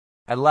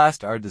At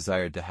last our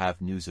desire to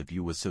have news of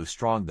you was so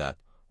strong that,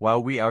 while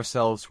we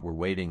ourselves were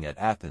waiting at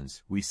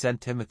Athens, we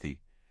sent Timothy,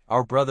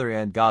 our brother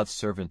and God's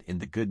servant in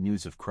the good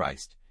news of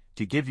Christ,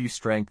 to give you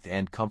strength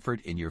and comfort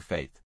in your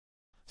faith,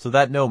 so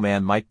that no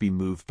man might be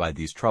moved by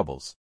these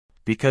troubles,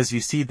 because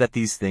you see that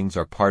these things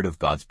are part of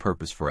God's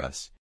purpose for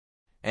us.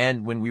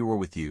 And when we were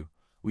with you,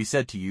 we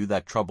said to you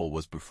that trouble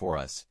was before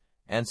us,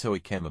 and so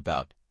it came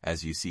about,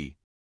 as you see.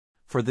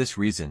 For this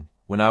reason,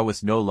 when I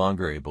was no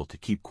longer able to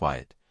keep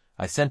quiet,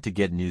 I sent to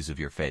get news of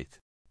your faith,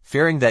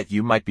 fearing that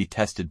you might be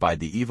tested by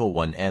the evil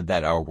one and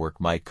that our work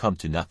might come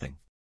to nothing.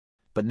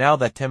 But now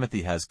that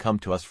Timothy has come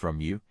to us from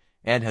you,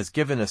 and has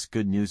given us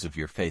good news of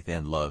your faith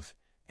and love,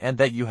 and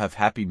that you have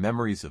happy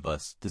memories of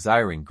us,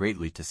 desiring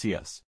greatly to see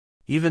us,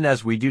 even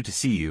as we do to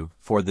see you,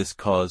 for this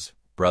cause,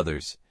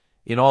 brothers,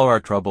 in all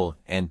our trouble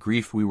and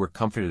grief we were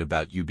comforted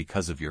about you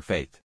because of your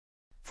faith.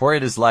 For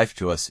it is life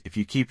to us if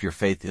you keep your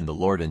faith in the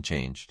Lord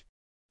unchanged.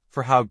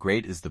 For how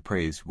great is the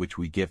praise which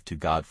we give to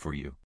God for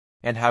you,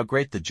 and how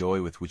great the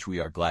joy with which we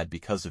are glad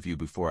because of you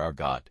before our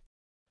God,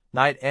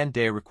 night and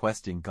day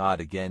requesting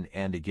God again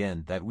and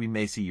again that we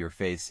may see your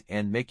face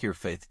and make your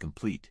faith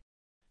complete.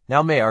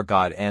 Now may our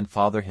God and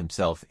Father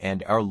himself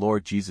and our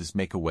Lord Jesus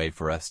make a way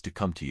for us to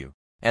come to you,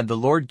 and the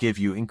Lord give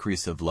you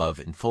increase of love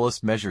in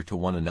fullest measure to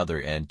one another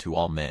and to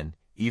all men,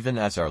 even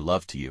as our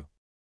love to you,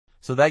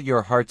 so that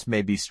your hearts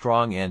may be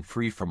strong and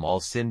free from all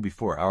sin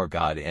before our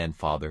God and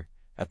Father,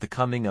 at the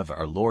coming of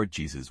our Lord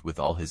Jesus with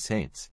all his saints.